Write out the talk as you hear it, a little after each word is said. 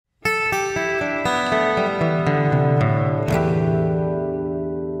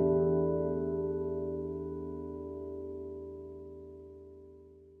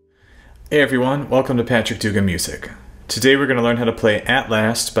Hey everyone, welcome to Patrick Dugan Music. Today we're going to learn how to play At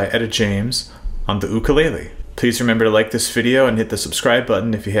Last by Etta James on the ukulele. Please remember to like this video and hit the subscribe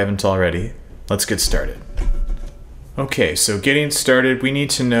button if you haven't already. Let's get started. Okay, so getting started, we need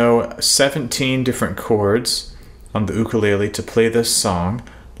to know 17 different chords on the ukulele to play this song.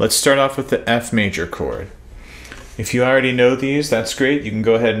 Let's start off with the F major chord. If you already know these, that's great. You can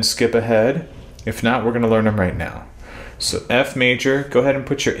go ahead and skip ahead. If not, we're going to learn them right now. So F major, go ahead and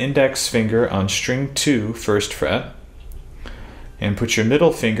put your index finger on string 2, 1st fret, and put your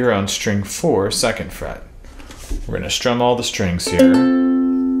middle finger on string 4, 2nd fret. We're going to strum all the strings here.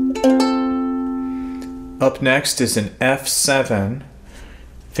 Up next is an F7.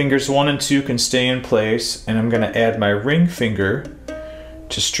 Fingers 1 and 2 can stay in place, and I'm going to add my ring finger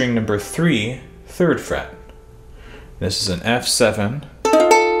to string number 3, 3rd fret. This is an F7.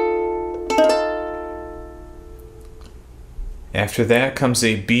 After that comes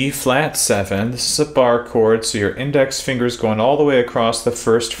a B flat 7. This is a bar chord, so your index finger is going all the way across the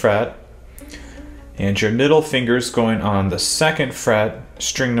 1st fret, and your middle finger is going on the 2nd fret,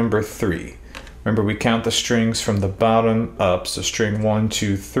 string number 3. Remember, we count the strings from the bottom up, so string 1,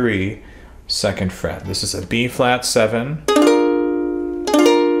 2, 3, 2nd fret. This is a B flat 7.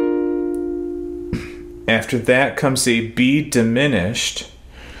 After that comes a B diminished.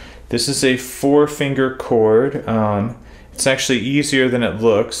 This is a 4-finger chord. It's actually easier than it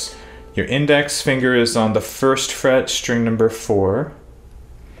looks. Your index finger is on the 1st fret, string number 4.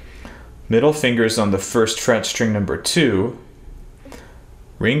 Middle finger is on the 1st fret, string number 2.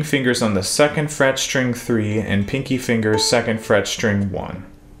 Ring finger is on the 2nd fret, string 3, and pinky finger 2nd fret, string 1.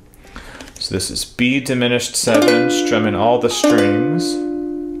 So this is B diminished 7, strumming all the strings.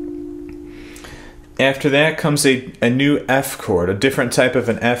 After that comes a new F chord, a different type of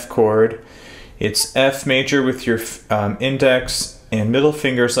an F chord. It's F major with your index and middle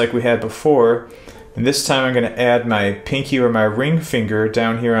fingers like we had before. And this time I'm going to add my pinky or my ring finger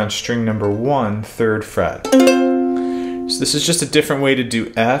down here on string number 1, 3rd fret. So this is just a different way to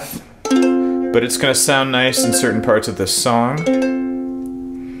do F, but it's going to sound nice in certain parts of this song.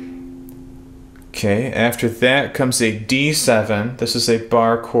 Okay, after that comes a D7. This is a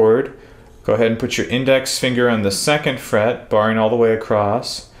bar chord. Go ahead and put your index finger on the 2nd fret, barring all the way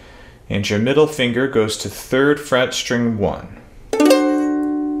across. And your middle finger goes to 3rd fret, string 1.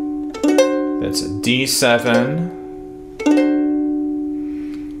 That's a D7.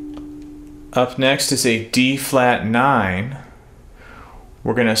 Up next is a D flat 9.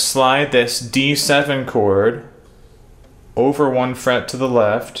 We're going to slide this D7 chord over 1 fret to the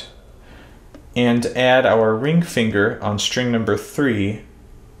left and add our ring finger on string number 3,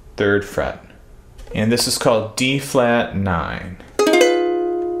 3rd fret. And this is called D flat 9.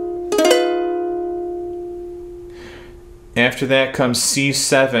 After that comes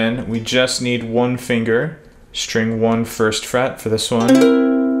C7. We just need 1 finger, string 1, 1st fret for this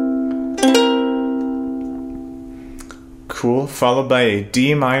one. Cool, followed by a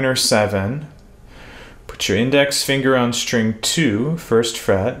D minor 7. Put your index finger on string 2, 1st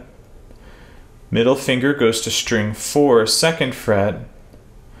fret. Middle finger goes to string 4, 2nd fret.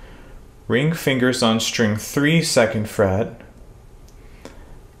 Ring fingers on string 3, 2nd fret.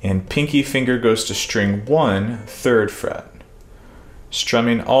 And pinky finger goes to string 1, 3rd fret.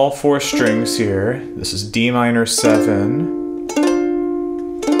 Strumming all 4 strings here. This is D minor 7.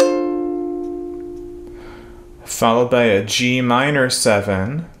 Followed by a G minor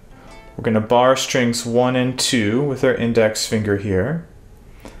 7. We're going to bar strings 1 and 2 with our index finger here.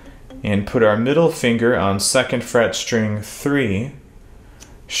 And put our middle finger on 2nd fret, string 3.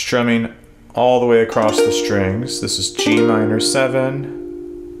 Strumming all the way across the strings. This is G minor 7.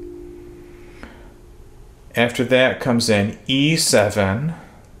 After that comes an E7.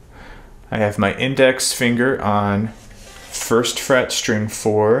 I have my index finger on 1st fret, string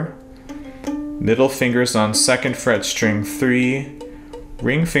 4. Middle fingers on 2nd fret, string 3.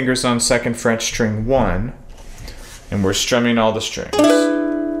 Ring fingers on 2nd fret, string 1. And we're strumming all the strings.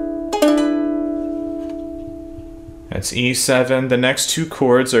 That's E7. The next 2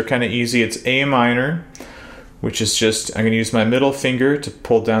 chords are kind of easy. It's A minor, which is just, I'm going to use my middle finger to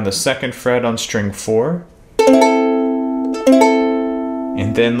pull down the 2nd fret on string 4.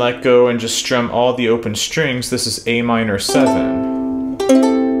 And then let go and just strum all the open strings. This is A minor 7.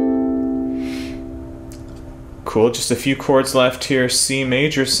 Cool, just a few chords left here. C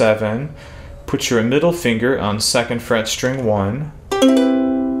major 7. Put your middle finger on 2nd fret, string 1.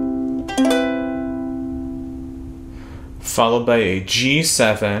 Followed by a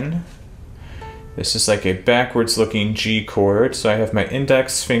G7. This is like a backwards looking G chord. So I have my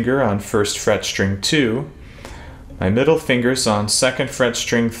index finger on 1st fret, string 2. My middle finger's on 2nd fret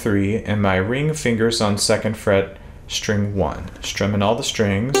string 3, and my ring finger's on 2nd fret string 1. Strumming all the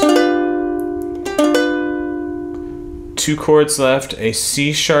strings. 2 chords left, a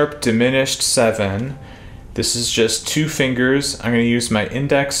C sharp diminished 7. This is just 2 fingers. I'm going to use my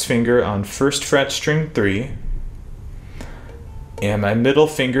index finger on 1st fret string 3, and my middle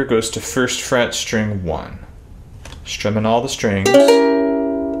finger goes to 1st fret string 1. Strumming all the strings.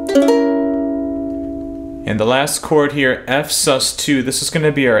 And the last chord here, F sus2, this is going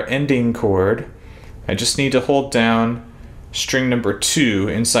to be our ending chord. I just need to hold down string number 2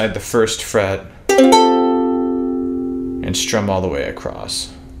 inside the 1st fret and strum all the way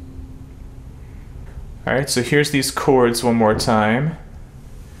across. Alright, so here's these chords one more time.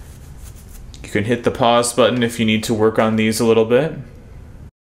 You can hit the pause button if you need to work on these a little bit.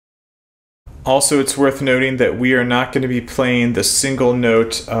 Also, it's worth noting that we are not going to be playing the single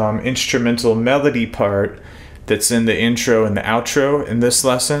note instrumental melody part that's in the intro and the outro in this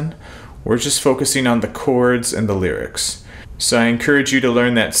lesson. We're just focusing on the chords and the lyrics. So I encourage you to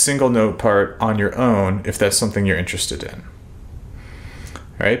learn that single note part on your own if that's something you're interested in.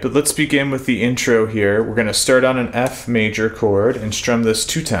 Alright, but let's begin with the intro here. We're going to start on an F major chord and strum this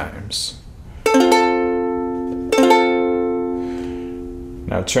 2 times.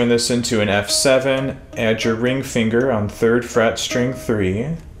 Now turn this into an F7, add your ring finger on 3rd fret string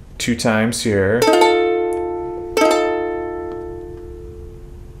 3, 2 times here.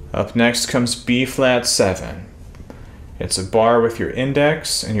 Up next comes B flat 7. It's a bar with your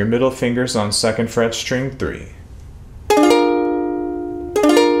index and your middle fingers on 2nd fret string 3.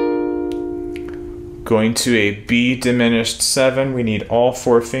 Going to a B diminished 7, we need all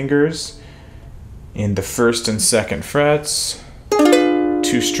 4 fingers in the 1st and 2nd frets.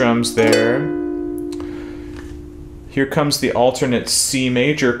 2 strums there. Here comes the alternate C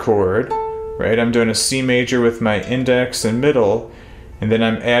major chord, right? I'm doing a C major with my index and middle, and then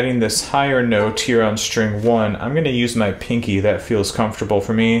I'm adding this higher note here on string 1. I'm going to use my pinky, that feels comfortable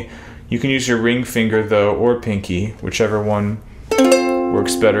for me. You can use your ring finger though, or pinky, whichever one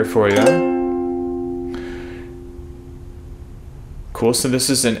works better for you. Cool, so this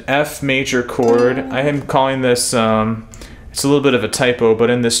is an F major chord. I am calling this, it's a little bit of a typo, but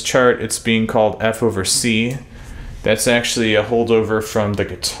in this chart it's being called F over C. That's actually a holdover from the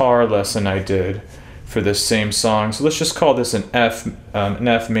guitar lesson I did for this same song. So let's just call this an F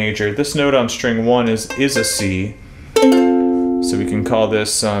major. This note on string 1 is a C. So we can call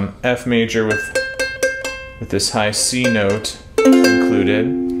this F major with this high C note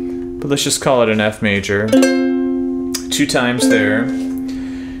included. But let's just call it an F major. 2 times there.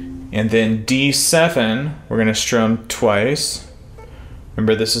 And then D7, we're going to strum twice.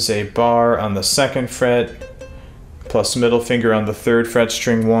 Remember, this is a bar on the 2nd fret, plus middle finger on the 3rd fret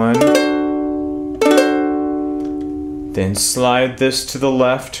string 1. Then slide this to the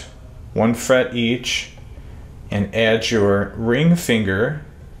left, 1 fret each, and add your ring finger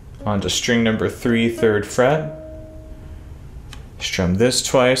onto string number 3, 3rd fret. Strum this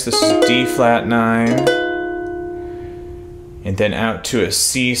twice, this is D flat 9. And then out to a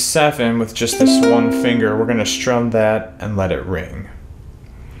C7 with just this 1 finger. We're going to strum that and let it ring.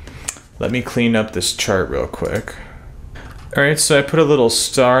 Let me clean up this chart real quick. Alright, so I put a little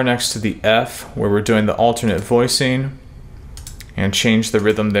star next to the F where we're doing the alternate voicing and change the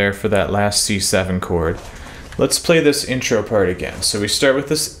rhythm there for that last C7 chord. Let's play this intro part again. So we start with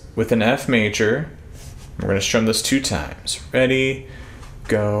this with an F major. We're going to strum this 2 times. Ready,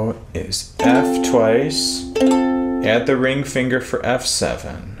 go is F twice. Add the ring finger for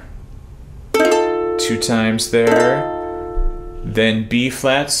F7. 2 times there. Then B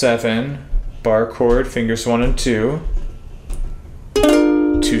flat 7, bar chord, fingers 1 and 2.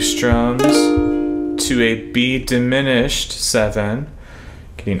 2 strums to a B diminished 7.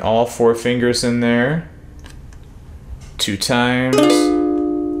 Getting all 4 fingers in there. 2 times.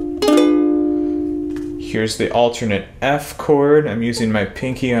 Here's the alternate F chord. I'm using my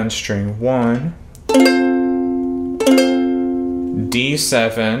pinky on string 1.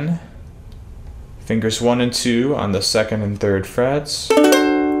 D7, fingers 1 and 2 on the 2nd and 3rd frets.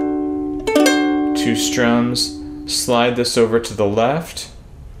 2 strums, slide this over to the left.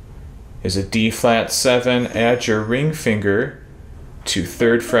 Is a D flat 7, add your ring finger to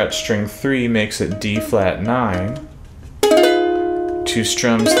 3rd fret string 3, makes it D flat 9. 2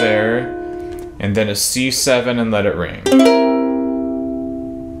 strums there, and then a C7 and let it ring.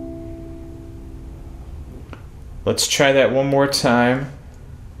 Let's try that one more time,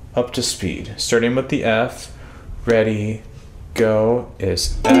 up to speed. Starting with the F, ready, go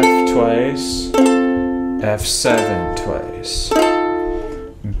is F twice, F7 twice,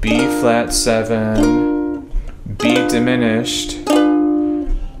 B flat 7, B diminished,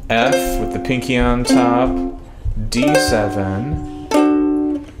 F with the pinky on top,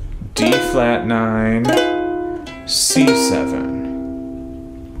 D7, D flat 9, C7.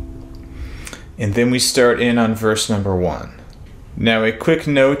 And then we start in on verse number 1. Now a quick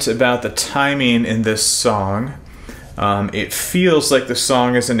note about the timing in this song. It feels like the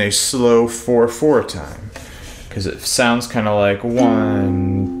song is in a slow 4/4 time, because it sounds kind of like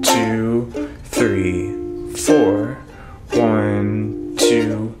 1, 2, 3, 4, 1,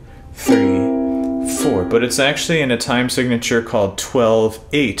 2, 3, 4. But it's actually in a time signature called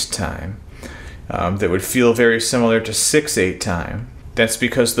 12/8 time that would feel very similar to 6/8 time. That's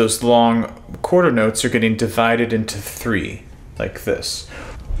because those long quarter notes are getting divided into 3, like this.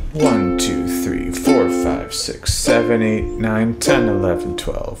 1, 2, 3, 4, 5, 6, 7, 8, 9, 10, 11,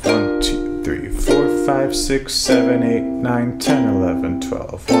 12. 1, 2, 3, 4, 5, 6, 7, 8, 9, 10, 11,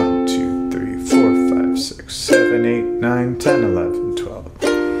 12. 1, 2, 3, 4, 5, 6, 7, 8, 9, 10, 11, 12.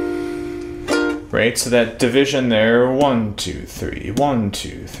 Right, so that division there, 1, 2, 3, 1,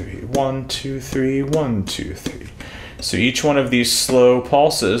 2, 3, 1, 2, 3, 1, 2, 3. So each one of these slow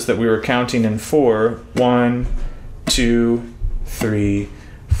pulses that we were counting in 4, 1, 2, 3,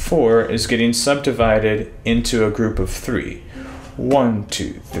 4 is getting subdivided into a group of 3. 1,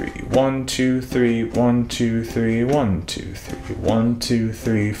 2, 3, 1, 2, 3, 1, 2, 3, 1, 2, 3, 1, 2,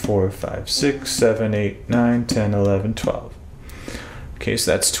 3, 4, 5, 6, 7, 8, 9, 10, 11, 12. Okay, so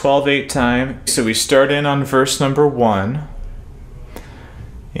that's 12/8 time. So we start in on verse number 1.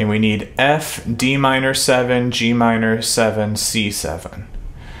 And we need F, D minor 7, G minor 7, C7.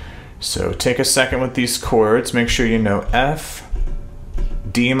 So take a second with these chords. Make sure you know F,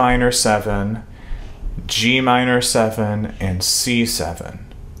 D minor 7, G minor 7, and C7.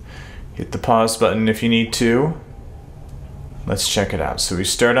 Hit the pause button if you need to. Let's check it out. So we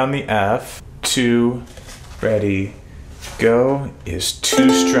start on the F. 2, ready, go is 2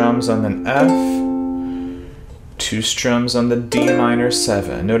 strums on an F, 2 strums on the D minor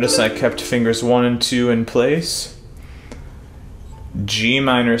 7. Notice I kept fingers 1 and 2 in place. G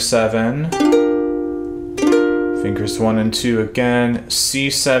minor 7. Fingers 1 and 2 again.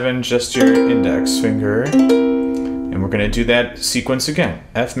 C7, just your index finger. And we're going to do that sequence again.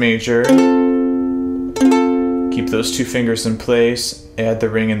 F major. Keep those 2 fingers in place. Add the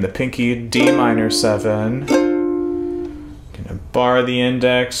ring and the pinky. D minor 7. Going to bar the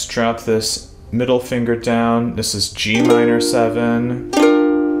index. Drop this middle finger down. This is G minor 7,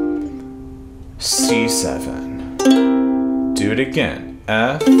 C7. Do it again.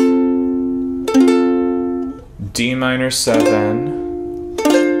 F, D minor 7,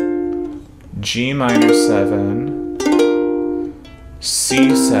 G minor 7,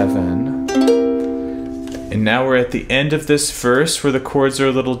 C7. And now we're at the end of this verse where the chords are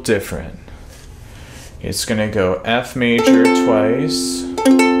a little different. It's going to go F major twice,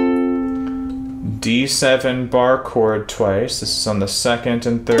 D7 bar chord twice. This is on the 2nd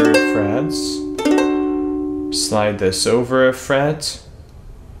and 3rd frets. Slide this over a fret.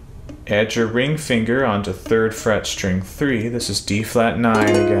 Add your ring finger onto 3rd fret string 3. This is D flat 9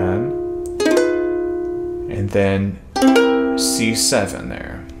 again. And then C7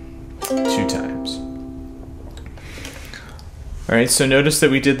 there, 2 times. Alright, so notice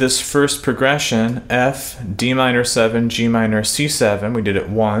that we did this first progression, F, D minor 7, G minor, C7. We did it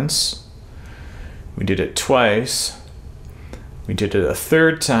once. We did it twice. We did it a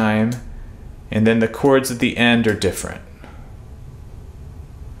 3rd time. And then the chords at the end are different.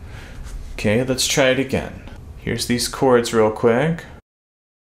 Okay, let's try it again. Here's these chords real quick.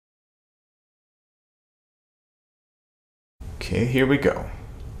 Okay, here we go.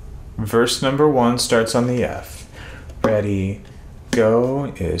 Verse number 1 starts on the F. Ready,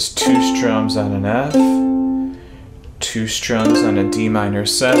 go is 2 strums on an F, 2 strums on a D minor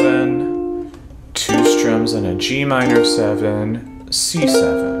 7, 2 strums on a G minor 7,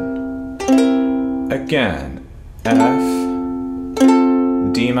 C7. Again, F,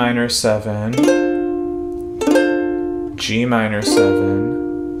 D minor 7, G minor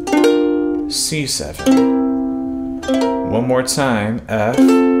 7, C7. One more time, F,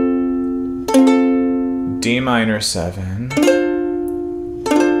 D minor 7,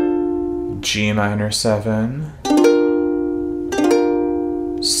 G minor 7,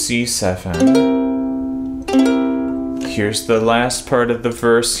 C7. Here's the last part of the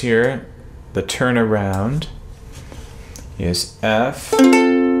verse here. The turnaround is F,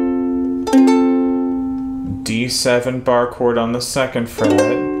 D7 bar chord on the 2nd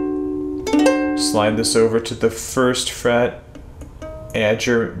fret. Slide this over to the 1st fret. Add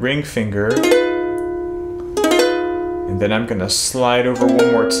your ring finger. And then I'm gonna slide over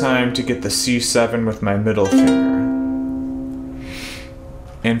one more time to get the C7 with my middle finger.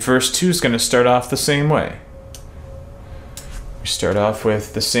 And verse 2 is gonna start off the same way. We start off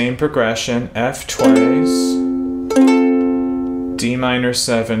with the same progression, F twice, D minor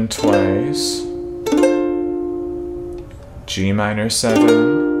 7 twice, G minor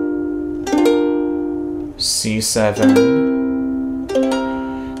 7, C7,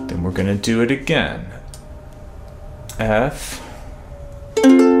 then we're gonna do it again. F,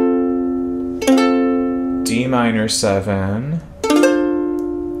 D minor 7,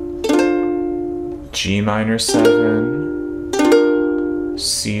 G minor 7,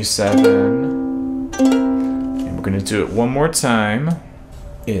 C7, and we're going to do it one more time,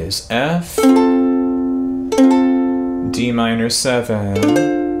 is F, D minor 7,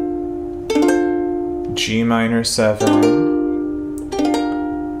 G minor 7,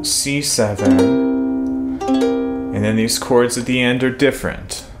 C7, and then these chords at the end are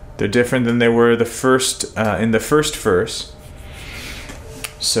different. They're different than they were in the first verse.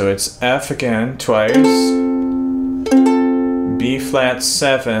 So it's F again, twice, B flat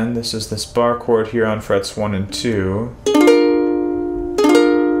 7, this is this bar chord here on frets 1 and 2, 2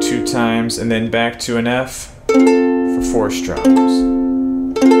 times, and then back to an F for 4 strums.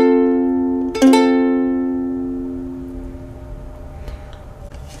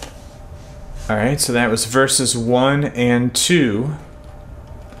 Alright, so that was verses 1 and 2.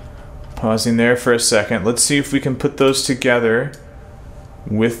 Pausing there for a second. Let's see if we can put those together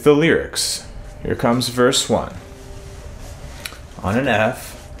with the lyrics. Here comes verse 1. On an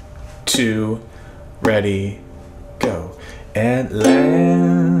F, 2, ready, go. At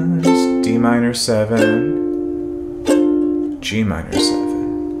last, D minor 7, G minor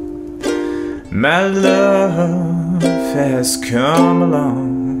 7. My love has come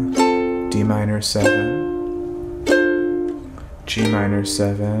along. D minor 7, G minor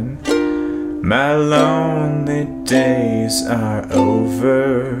 7. My lonely days are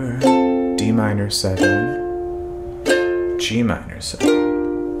over. D minor 7, G minor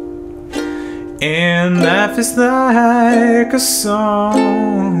 7. And life is like a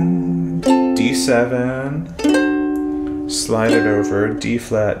song. D7, slide it over, D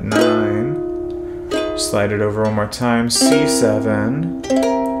flat 9, slide it over one more time, C7,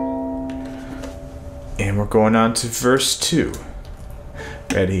 and we're going on to verse 2.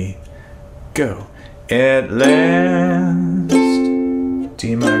 Ready, go. At last,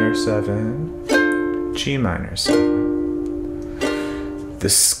 D minor 7, G minor 7. The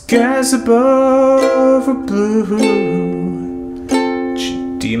skies above are blue.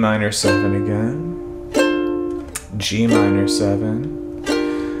 D minor 7 again. G minor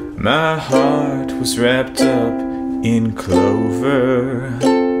 7. My heart was wrapped up in clover.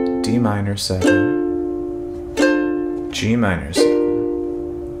 D minor 7. G minor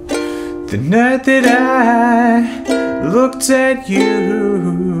 7. The night that I looked at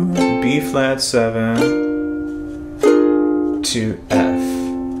you. B flat 7. To F,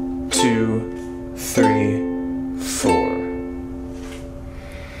 2, 3, 4.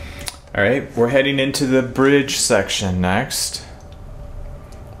 Alright, we're heading into the bridge section next,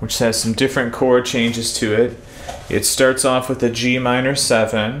 which has some different chord changes to it. It starts off with a G minor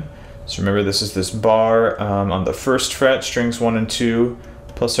 7. So remember, this is this bar on the first fret, strings 1 and 2,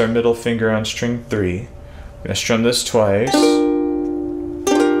 plus our middle finger on string 3. I'm going to strum this twice.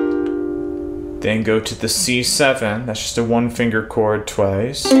 Then go to the C7, that's just a 1-finger chord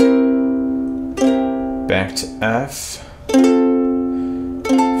twice. Back to F.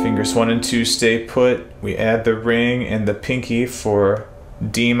 Fingers 1 and 2 stay put. We add the ring and the pinky for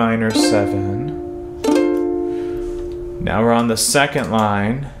D minor 7. Now we're on the second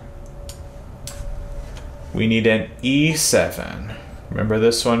line. We need an E7. Remember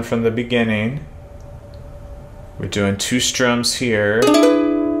this one from the beginning. We're doing 2 strums here.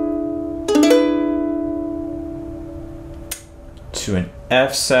 To an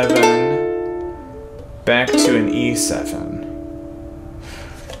F7, back to an E7.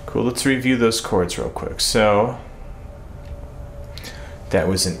 Cool, let's review those chords real quick. So, that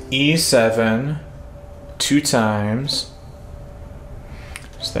was an E7 2 times.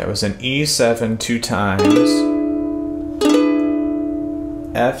 So that was an E7 2 times.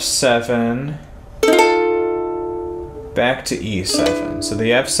 F7, back to E7. So the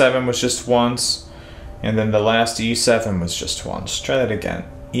F7 was just once, and then the last E7 was just once. Try that again.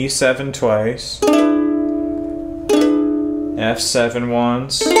 E7 twice, F7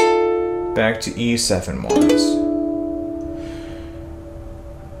 once, back to E7 once.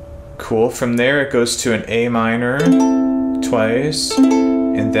 Cool. From there it goes to an A minor twice,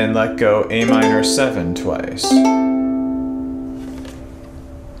 and then let go A minor 7 twice.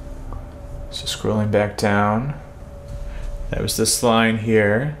 Scrolling back down. That was this line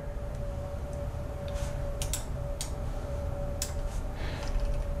here.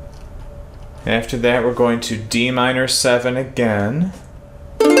 After that, we're going to D minor 7 again.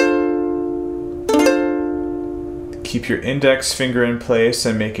 Keep your index finger in place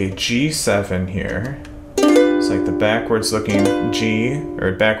and make a G7 here. It's like the backwards looking G,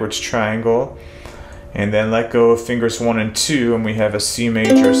 or backwards triangle. And then let go of fingers 1 and 2, and we have a C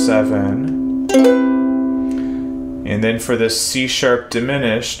major 7. And then for this C sharp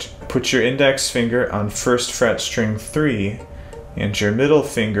diminished, put your index finger on 1st fret string 3 and your middle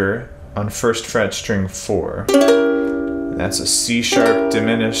finger on 1st fret string 4. That's a C sharp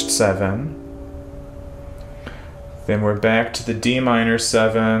diminished 7. Then we're back to the D minor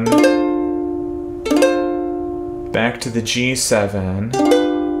 7, back to the G7,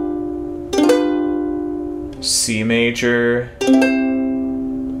 C major,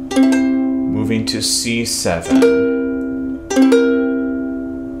 moving to C7.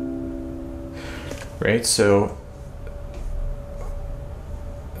 Right, so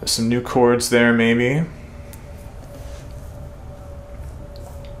some new chords there maybe.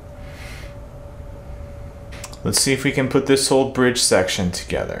 Let's see if we can put this whole bridge section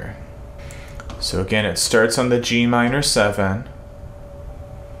together. So again, it starts on the G minor 7.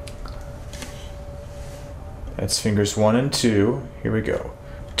 That's fingers 1 and 2. Here we go.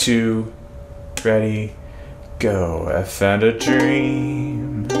 2, ready, go. I found a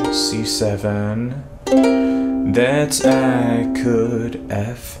dream, C7, that I could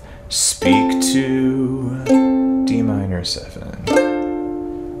F speak to, D minor 7.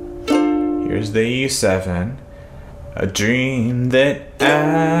 Here's the E7, a dream that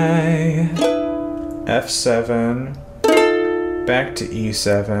I, F7, back to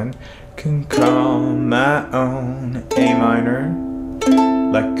E7, can call my own, A minor,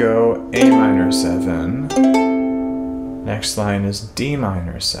 let go, A minor 7. Next line is D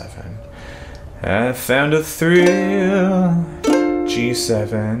minor 7. I found a thrill,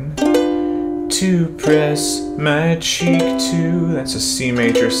 G7, to press my cheek to, that's a C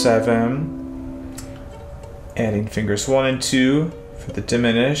major 7. Adding fingers 1 and 2 for the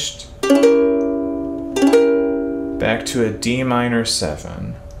diminished. Back to a D minor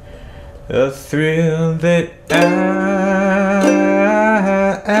 7. A thrill that I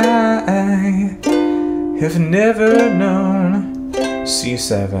have never known,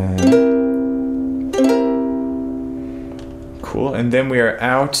 C7. Cool, and then we are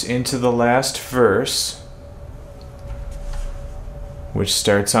out into the last verse, which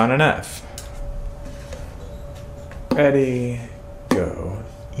starts on an F. Ready, go.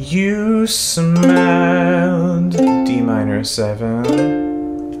 You smiled, D minor 7,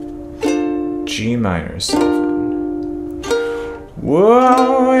 G minor 7.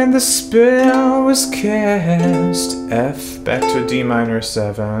 Whoa, and the spell was cast, F, back to a D minor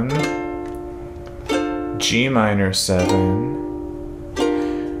 7, G minor 7,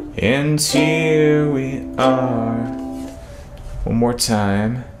 and here we are, one more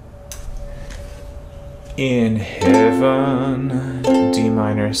time, in heaven, D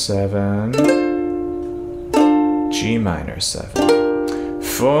minor 7, G minor 7,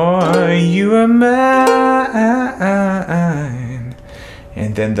 for you are mine.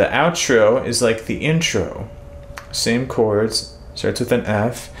 And then the outro is like the intro, same chords, starts with an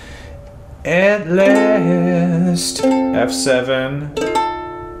F, at last, F7,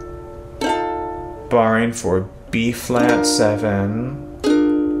 barring for B flat 7,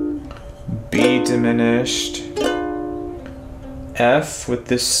 B diminished, F with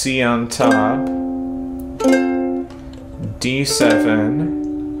this C on top,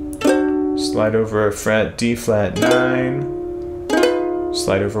 D7, slide over a fret, D flat 9,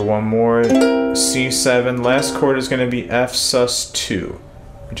 slide over one more, C7, last chord is going to be F sus 2.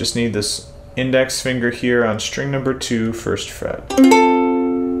 We just need this index finger here on string number 2, 1st fret.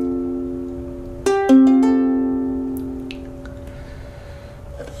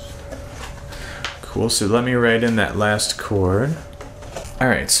 Cool, so let me write in that last chord.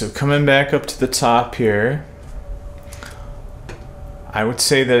 Alright, so coming back up to the top here, I would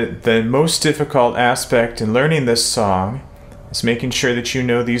say that the most difficult aspect in learning this song is making sure that you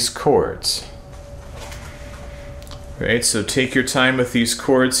know these chords. Right, so take your time with these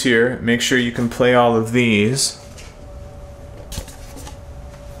chords here, make sure you can play all of these.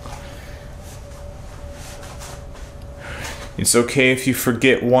 It's okay if you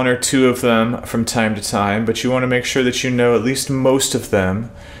forget one or two of them from time to time, but you want to make sure that you know at least most of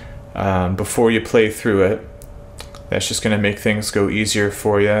them before you play through it. That's just going to make things go easier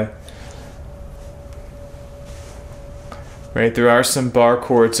for you. Right, there are some bar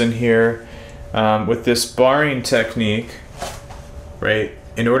chords in here. With this barring technique, right,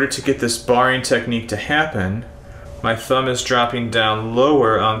 in order to get this barring technique to happen, my thumb is dropping down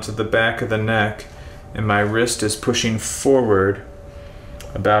lower onto the back of the neck and my wrist is pushing forward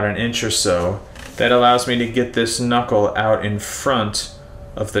about an inch or so. That allows me to get this knuckle out in front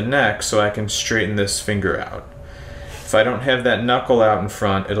of the neck so I can straighten this finger out. If I don't have that knuckle out in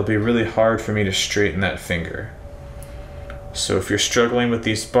front, it'll be really hard for me to straighten that finger. So if you're struggling with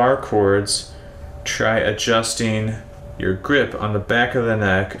these bar chords, try adjusting your grip on the back of the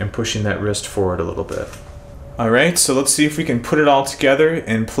neck and pushing that wrist forward a little bit. Alright, so let's see if we can put it all together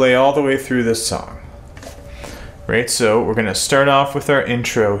and play all the way through this song. Right, so we're going to start off with our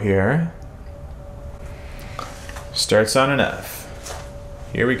intro here. Starts on an F.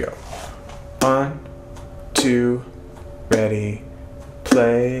 Here we go. 1, 2, ready,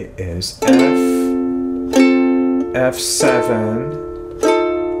 play is F, F7,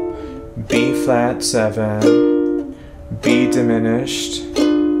 B flat 7, B diminished,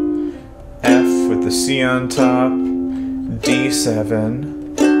 F with the C on top,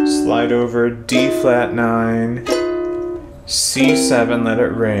 D7, slide over D flat 9, C7, let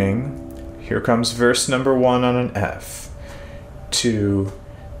it ring. Here comes verse number 1 on an F. 2,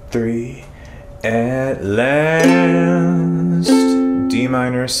 3, at last, D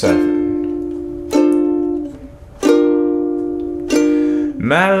minor 7.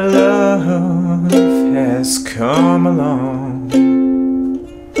 My love has come along.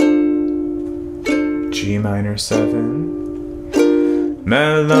 G minor 7.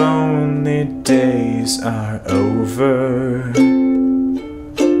 My lonely days are over.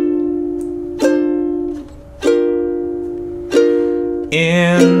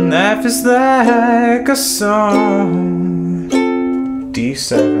 And life is like a song.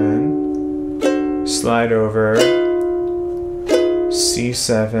 D7, slide over,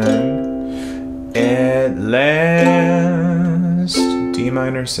 C7, at last, D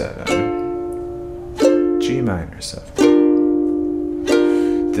minor 7, G minor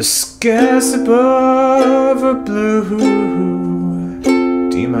 7. The skies above are blue,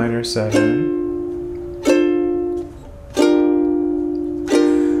 D minor 7.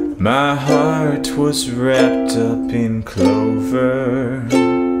 My heart was wrapped up in clover.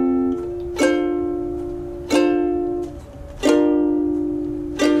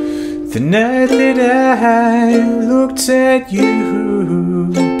 The night that I looked at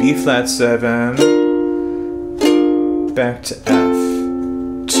you, B flat 7, back to F,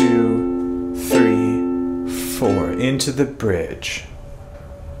 2, 3, 4, into the bridge.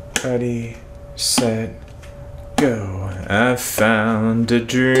 Ready, set, go. I found a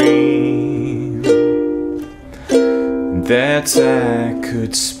dream that I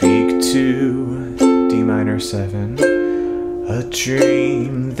could speak to, D minor 7. A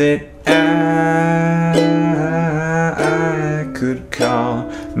dream that I could call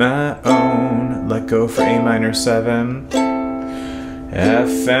my own. Let go for A minor 7. I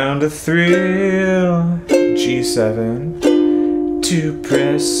found a thrill, G7, to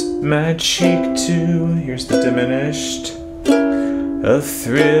press my cheek to. Here's the diminished. A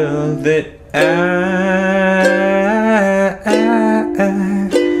thrill that I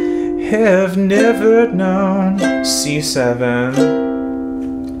have never known, C7.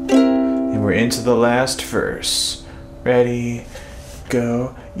 And we're into the last verse. Ready,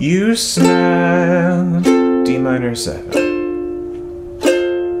 go. You smiled, D minor 7.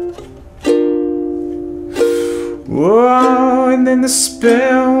 Whoa, and then the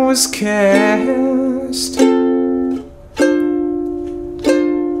spell was cast.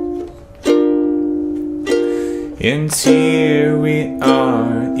 And here we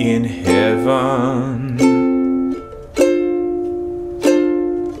are in heaven.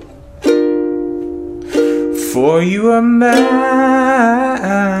 For you are mine.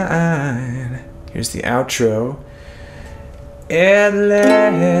 Here's the outro. At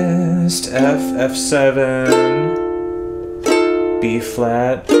last, F, F7, B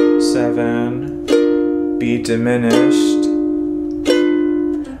flat 7, B diminished,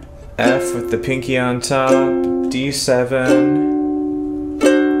 F with the pinky on top,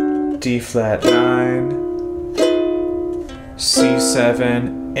 D7, D flat 9,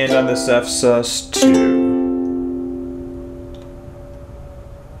 C7, and on this F sus 2.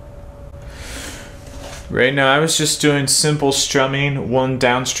 Right now I was just doing simple strumming, one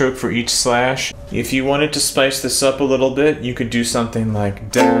downstroke for each slash. If you wanted to spice this up a little bit, you could do something like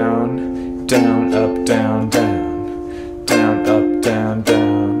down, down, up, down, down, down, up, down,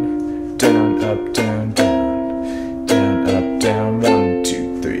 down, down, up, down, down, down, up, down, 1,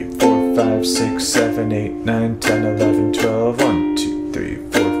 2, 3, 4, 5, 6, 7, 8, 9, 10, 11, 12, 1, 2, 3,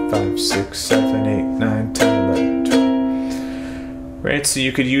 4, 5, 6, 7. Right, so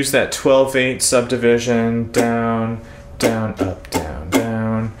you could use that 12/8 subdivision, down, down, up, down,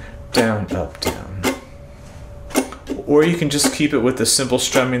 down, down, up, down. Or you can just keep it with the simple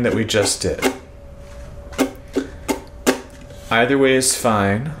strumming that we just did. Either way is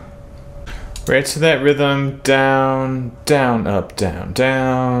fine. Right, so that rhythm, down, down, up, down,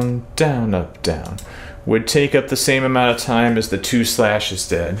 down, down, up, down, would take up the same amount of time as the 2 slashes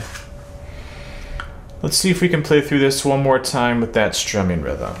did. Let's see if we can play through this one more time with that strumming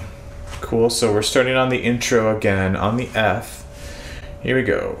rhythm. Cool, so we're starting on the intro again, on the F. Here we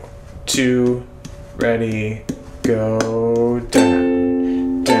go. 2, ready, go,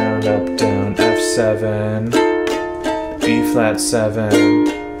 down, down, up, down, F7, B flat 7,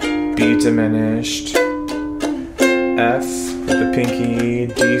 B diminished, F with the pinky,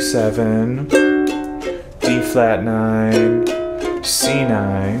 D7, D flat 9,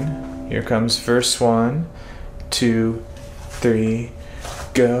 C9. Here comes verse 1, 2, 3,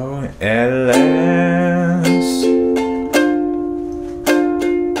 go, atlast.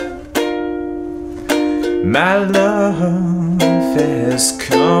 My love has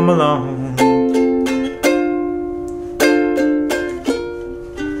come along.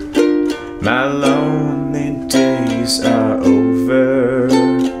 My lonely days are over.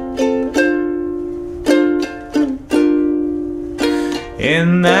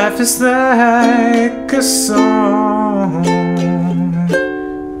 And life is like a song.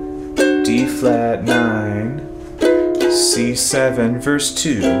 D flat 9, C7, verse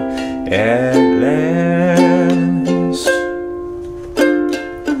 2, at last.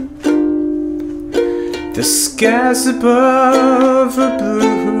 The skies above are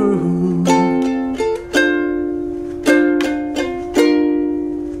blue.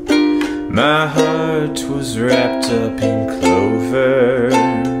 My heart was wrapped up in clover.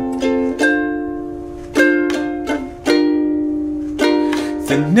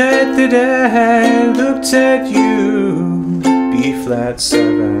 The night that I looked at you, B flat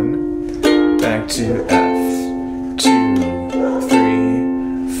 7, back to F, 2,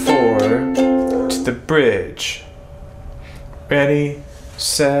 3, 4, to the bridge. Ready,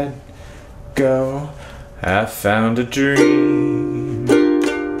 set, go. I found a dream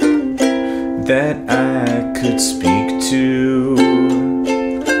that I could speak to,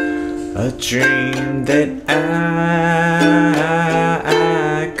 a dream that I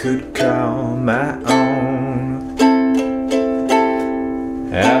could call my own.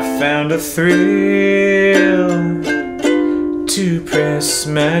 I found a thrill to press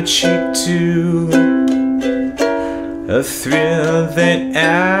my cheek to, a thrill that I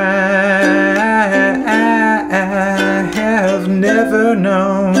have never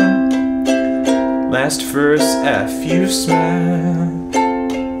known. Last verse F, you smile.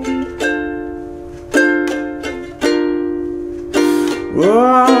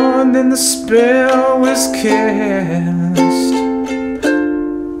 Oh, and then the spell was cast,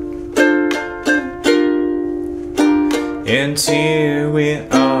 and here we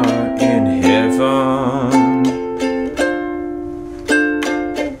are in heaven.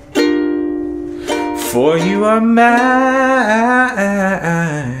 For you are mine.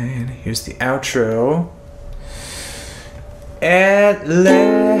 Here's the outro. At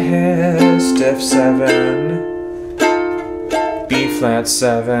last, F7, B flat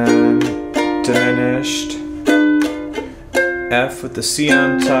 7, diminished, F with the C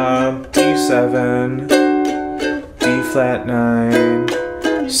on top, D7, D flat 9,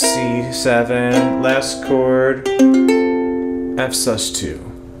 C7, last chord, F sus2.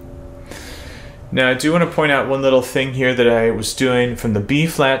 Now I do want to point out one little thing here that I was doing from the B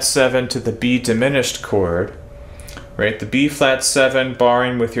flat 7 to the B diminished chord. Right, the B flat 7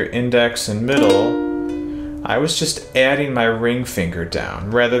 barring with your index and middle, I was just adding my ring finger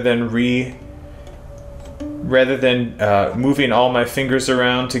down rather than moving all my fingers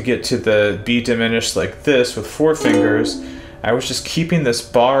around to get to the B diminished like this with 4 fingers. I was just keeping this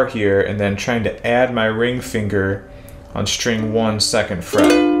bar here and then trying to add my ring finger on string 1 2nd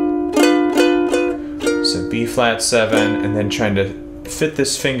fret. So B flat 7 and then trying to fit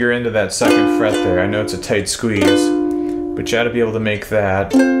this finger into that 2nd fret there. I know it's a tight squeeze, but you ought to be able to make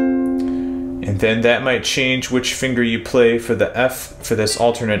that. And then that might change which finger you play for the F, for this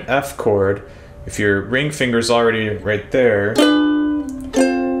alternate F chord. If your ring finger's already right there,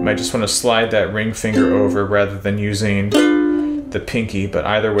 you might just want to slide that ring finger over rather than using the pinky, but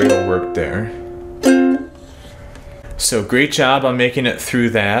either way will work there. So great job on making it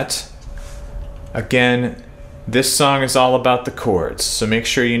through that. Again, this song is all about the chords, so make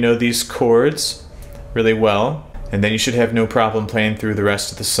sure you know these chords really well, and then you should have no problem playing through the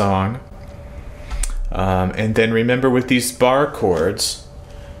rest of the song. And then remember with these bar chords,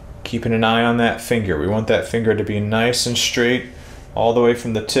 keeping an eye on that finger. We want that finger to be nice and straight all the way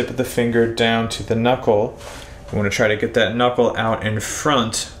from the tip of the finger down to the knuckle. We want to try to get that knuckle out in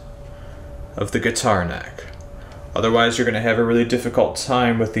front of the guitar neck. Otherwise you're going to have a really difficult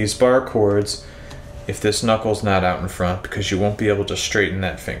time with these bar chords if this knuckle's not out in front, because you won't be able to straighten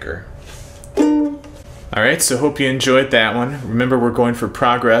that finger. Alright, so hope you enjoyed that one. Remember, we're going for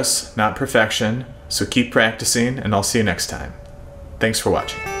progress, not perfection, so keep practicing, and I'll see you next time. Thanks for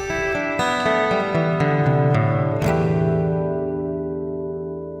watching.